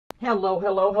Hello,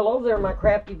 hello, hello there, my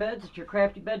crafty buds. It's your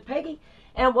crafty bud, Peggy,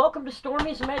 and welcome to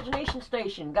Stormy's Imagination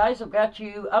Station. Guys, I've got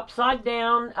you upside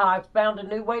down. I've found a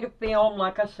new way to film.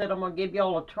 Like I said, I'm going to give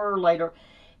y'all a tour later.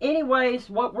 Anyways,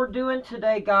 what we're doing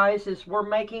today, guys, is we're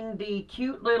making the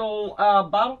cute little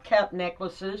bottle cap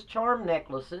necklaces, charm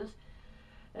necklaces,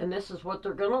 and this is what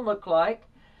they're going to look like,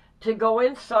 to go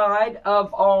inside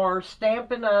of our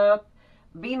Stampin' Up!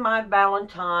 Be My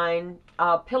Valentine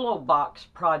pillow box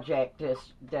project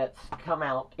that's come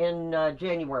out in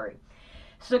January.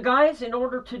 So guys, in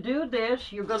order to do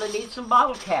this, you're going to need some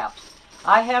bottle caps.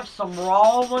 I have some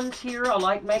raw ones here. I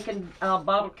like making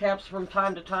bottle caps from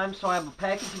time to time, so I have a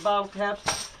package of bottle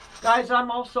caps. Guys,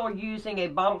 I'm also using a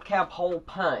bottle cap hole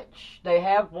punch. They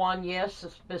have one, yes,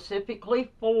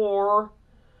 specifically for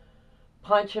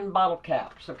punching bottle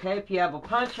caps. Okay, if you have a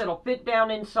punch that'll fit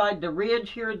down inside the ridge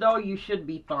here, though, you should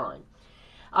be fine.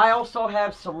 I also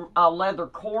have some leather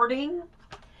cording.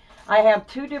 I have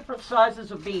two different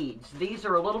sizes of beads. These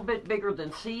are a little bit bigger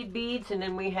than seed beads, and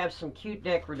then we have some cute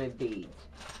decorative beads.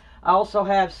 I also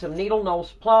have some needle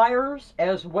nose pliers,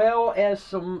 as well as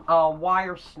some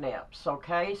wire snips.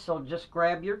 Okay, so just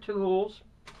grab your tools.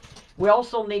 We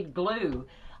also need glue.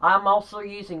 I'm also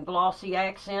using glossy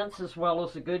accents as well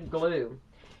as a good glue.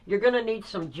 You're going to need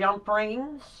some jump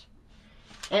rings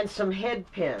and some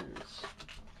head pins.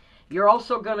 You're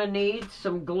also going to need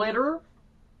some glitter.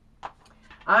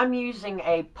 I'm using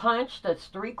a punch that's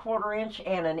 3/4 inch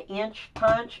and an inch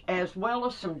punch, as well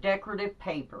as some decorative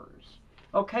papers.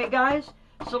 Okay, guys?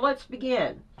 So let's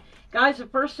begin. Guys, the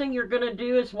first thing you're going to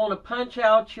do is want to punch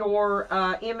out your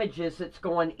images that's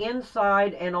going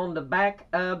inside and on the back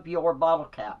of your bottle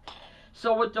cap.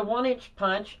 So with the 1-inch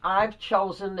punch, I've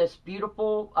chosen this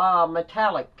beautiful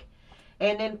metallic.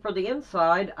 And then for the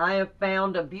inside, I have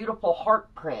found a beautiful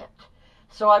heart print.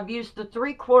 So I've used the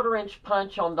 3/4 inch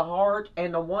punch on the heart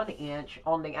and the 1 inch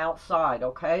on the outside,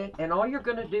 okay? And all you're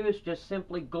going to do is just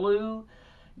simply glue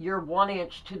your 1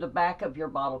 inch to the back of your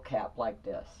bottle cap like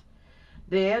this.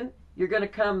 Then you're going to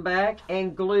come back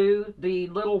and glue the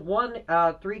little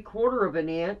 3/4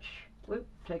 inch. Whoop,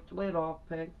 take the lid off,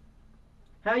 Peg.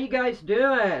 How you guys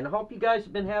doing? Hope you guys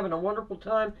have been having a wonderful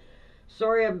time.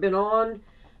 Sorry I haven't been on.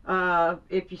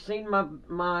 If you've seen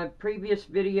my previous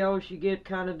videos, you get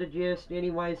kind of the gist.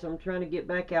 Anyways, I'm trying to get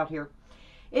back out here.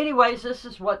 Anyways, this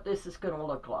is what this is going to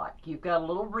look like. You've got a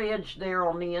little ridge there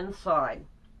on the inside.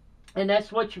 And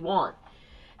that's what you want.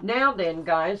 Now then,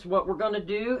 guys, what we're going to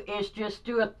do is just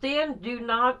do a thin, do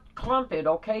not clump it,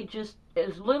 okay? Just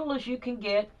as little as you can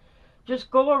get. Just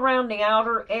go around the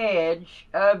outer edge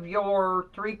of your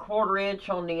 3/4 inch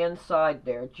on the inside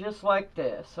there, just like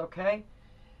this, okay?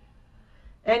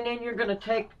 And then you're going to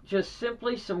take just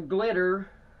simply some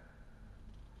glitter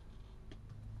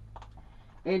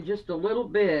and just a little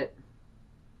bit,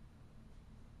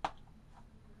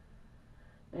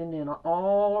 and then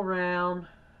all around.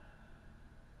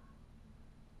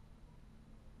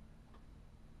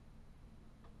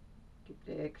 Get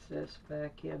the excess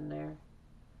back in there.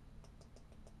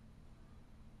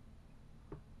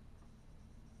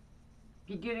 If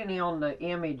you get any on the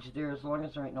image there, as long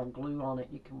as there ain't no glue on it,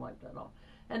 you can wipe that off.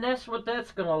 And that's what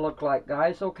that's going to look like,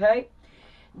 guys, okay?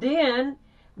 Then,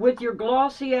 with your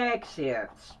glossy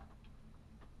accents,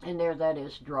 and there that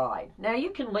is dried. Now, you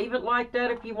can leave it like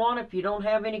that if you want, if you don't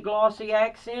have any glossy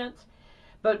accents.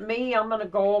 But me, I'm going to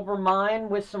go over mine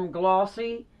with some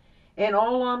glossy. And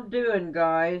all I'm doing,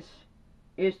 guys,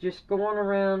 is just going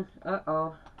around.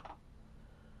 I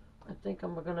think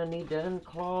I'm going to need to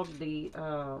unclog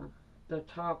the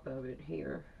top of it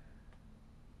here.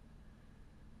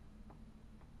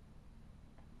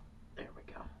 There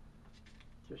we go.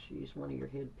 Just use one of your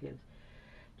head pins.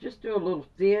 Just do a little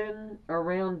thin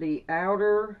around the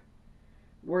outer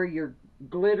where your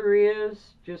glitter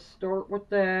is. Just start with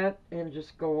that and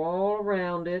just go all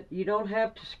around it. You don't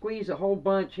have to squeeze a whole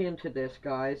bunch into this,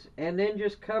 guys. And then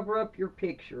just cover up your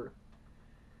picture.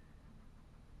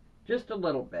 Just a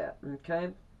little bit, okay?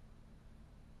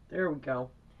 There we go.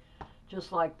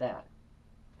 Just like that.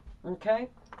 Okay?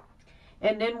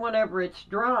 And then whenever it's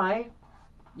dry,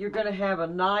 you're going to have a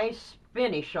nice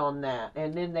finish on that.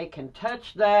 And then they can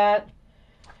touch that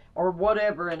or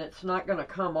whatever, and it's not going to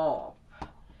come off.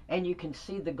 And you can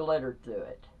see the glitter through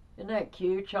it. Isn't that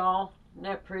cute, y'all? Isn't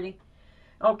that pretty?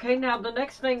 Okay, now the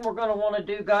next thing we're going to want to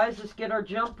do, guys, is get our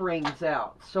jump rings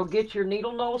out. So get your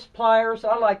needle nose pliers.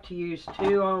 I like to use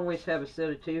 2. I always have a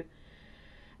set of 2.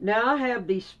 Now I have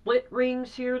these split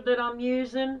rings here that I'm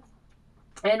using.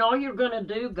 And all you're going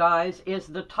to do, guys, is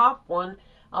the top one,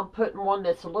 I'm putting one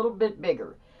that's a little bit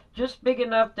bigger. Just big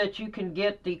enough that you can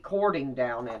get the cording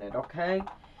down in it, okay?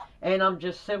 And I'm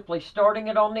just simply starting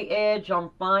it on the edge. I'm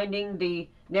finding the,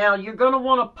 now you're going to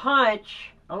want to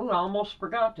punch, oh, I almost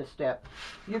forgot this step.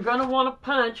 You're going to want to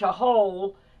punch a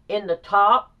hole in the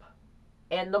top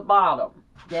and the bottom,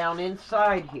 down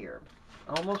inside here.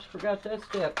 Almost forgot that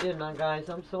step, didn't I, guys?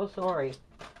 I'm so sorry.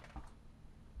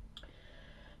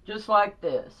 Just like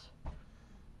this.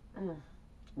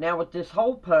 Now with this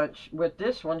hole punch, with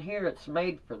this one here, it's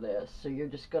made for this. So you're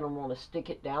just going to want to stick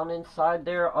it down inside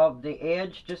there of the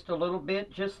edge just a little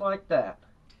bit, just like that.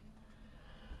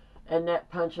 And that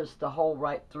punches the hole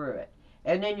right through it.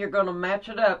 And then you're going to match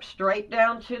it up straight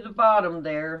down to the bottom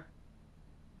there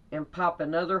and pop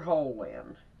another hole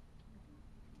in.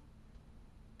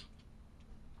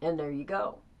 And there you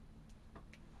go.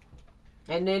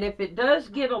 And then if it does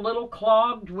get a little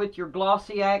clogged with your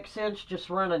glossy accents, just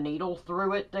run a needle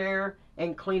through it there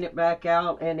and clean it back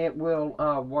out and it will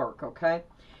work, okay?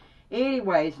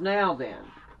 Anyways, now then,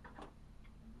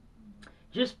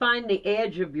 just find the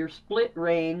edge of your split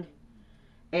ring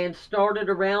and start it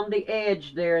around the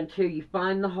edge there until you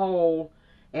find the hole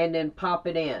and then pop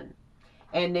it in.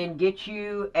 And then get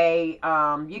you a,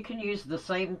 you can use the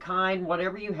same kind,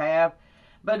 whatever you have,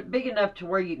 but big enough to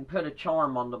where you can put a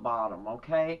charm on the bottom,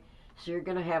 okay? So you're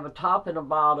going to have a top and a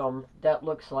bottom that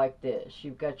looks like this.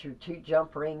 You've got your 2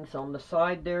 jump rings on the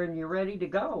side there and you're ready to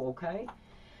go, okay?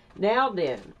 Now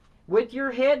then, with your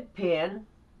head pin,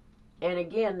 and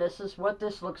again, this is what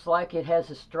this looks like. It has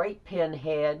a straight pin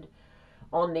head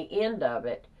on the end of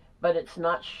it, but it's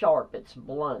not sharp. It's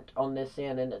blunt on this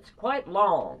end and it's quite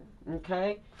long,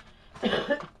 okay?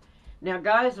 Now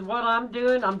guys, what I'm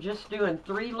doing, I'm just doing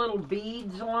 3 little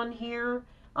beads on here.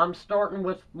 I'm starting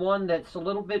with one that's a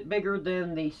little bit bigger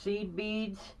than the seed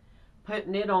beads,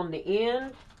 putting it on the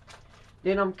end.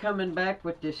 Then I'm coming back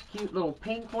with this cute little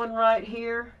pink one right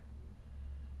here.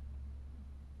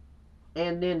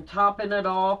 And then topping it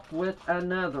off with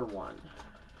another one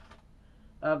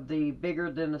of the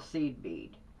bigger than the seed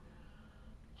bead.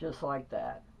 Just like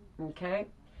that. Okay?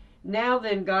 Now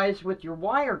then guys, with your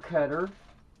wire cutter,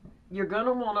 you're going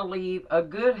to want to leave a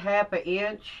good ½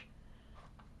 inch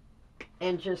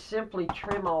and just simply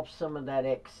trim off some of that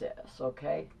excess,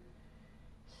 okay?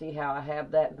 See how I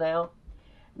have that now?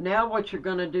 Now what you're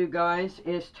going to do, guys,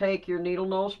 is take your needle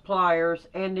nose pliers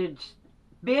and it's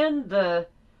bend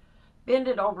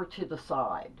it over to the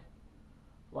side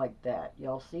like that.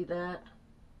 Y'all see that?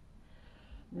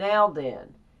 Now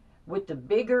then, with the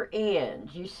bigger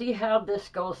end, you see how this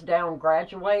goes down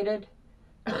graduated?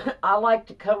 I like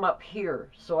to come up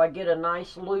here so I get a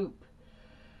nice loop.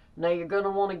 Now you're going to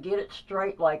want to get it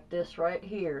straight like this right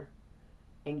here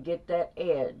and get that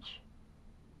edge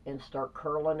and start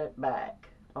curling it back,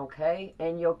 okay?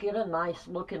 And you'll get a nice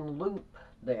looking loop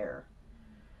there,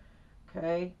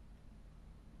 okay?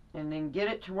 And then get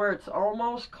it to where it's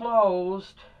almost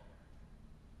closed.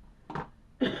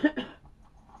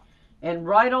 And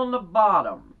right on the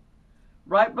bottom,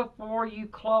 right before you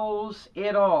close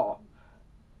it off,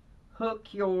 hook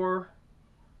your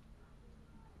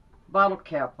bottle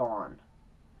cap on.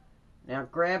 Now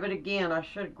grab it again. I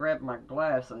should have grabbed my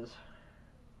glasses.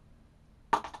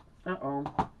 Uh-oh.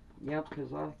 Yep,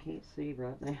 because I can't see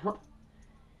right now.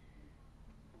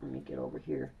 Let me get over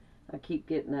here. I keep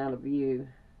getting out of view.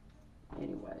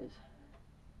 Anyways.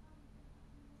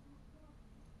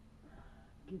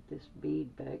 Get this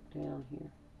bead back down here.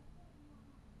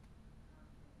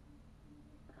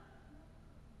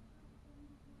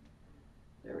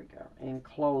 There we go. And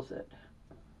close it.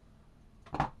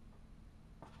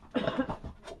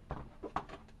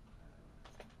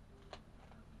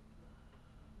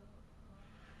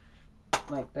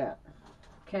 Like that.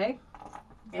 Okay?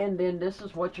 And then this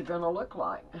is what you're going to look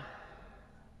like.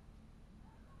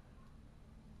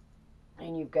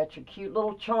 And you've got your cute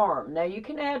little charm. Now you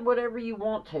can add whatever you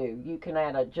want to. You can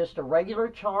add just a regular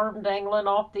charm dangling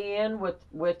off the end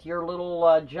with your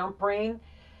little jump ring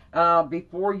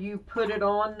before you put it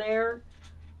on there.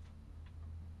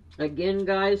 Again,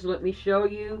 guys, let me show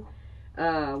you.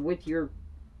 With your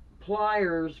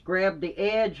pliers, grab the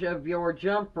edge of your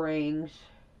jump rings.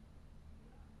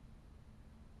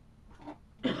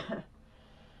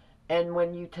 And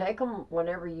when you take them,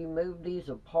 whenever you move these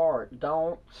apart,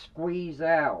 don't squeeze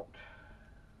out.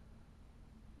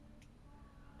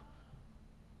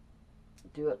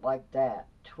 Do it like that.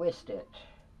 Twist it.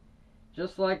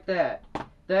 Just like that.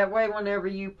 That way, whenever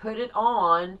you put it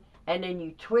on, and then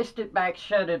you twist it back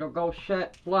shut, it'll go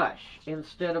shut flush.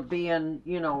 Instead of being,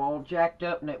 you know, all jacked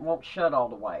up and it won't shut all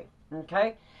the way.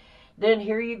 Okay? Then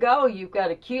here you go. You've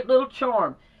got a cute little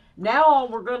charm. Now all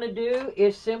we're going to do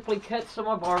is simply cut some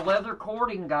of our leather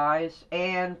cording, guys.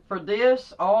 And for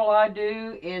this, all I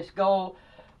do is go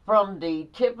from the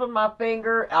tip of my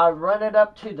finger, I run it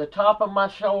up to the top of my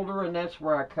shoulder, and that's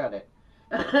where I cut it.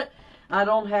 I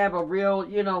don't have a real,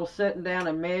 sitting down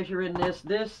and measuring this.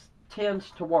 This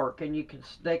tends to work, and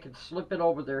they can slip it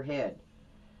over their head.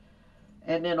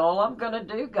 And then all I'm going to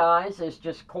do, guys, is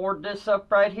just cord this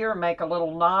up right here and make a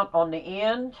little knot on the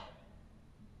end.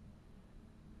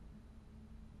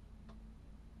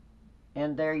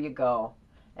 And there you go.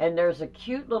 And there's a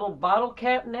cute little bottle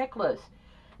cap necklace.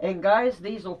 And guys,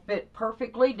 these will fit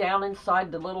perfectly down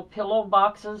inside the little pillow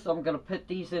boxes. I'm going to put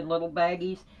these in little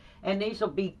baggies. And these will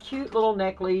be cute little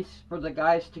necklaces for the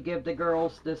guys to give the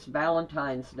girls this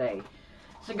Valentine's Day.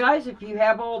 So guys, if you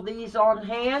have all these on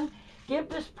hand, give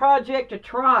this project a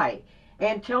try.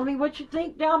 And tell me what you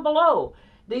think down below.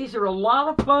 These are a lot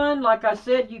of fun. Like I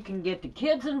said, you can get the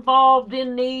kids involved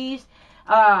in these.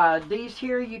 These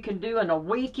here you can do in a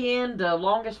weekend. The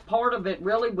longest part of it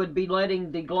really would be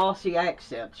letting the glossy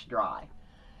accents dry.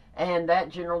 And that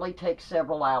generally takes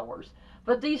several hours.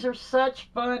 But these are such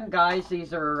fun, guys.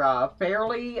 These are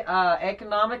fairly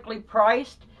economically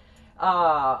priced.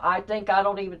 I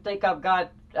don't even think I've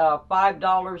got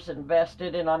 $5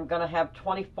 invested, and I'm going to have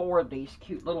 24 of these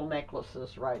cute little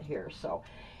necklaces right here. So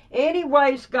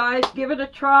anyways, guys, give it a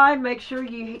try. Make sure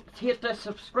you hit the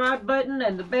subscribe button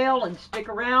and the bell and stick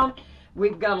around.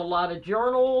 We've got a lot of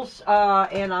journals,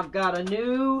 and I've got a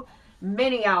new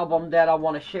mini album that I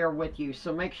want to share with you.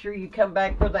 So make sure you come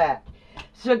back for that.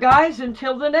 So guys,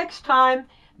 until the next time,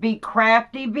 be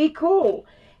crafty, be cool.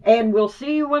 And we'll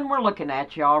see you when we're looking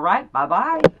at you, all right?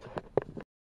 Bye-bye.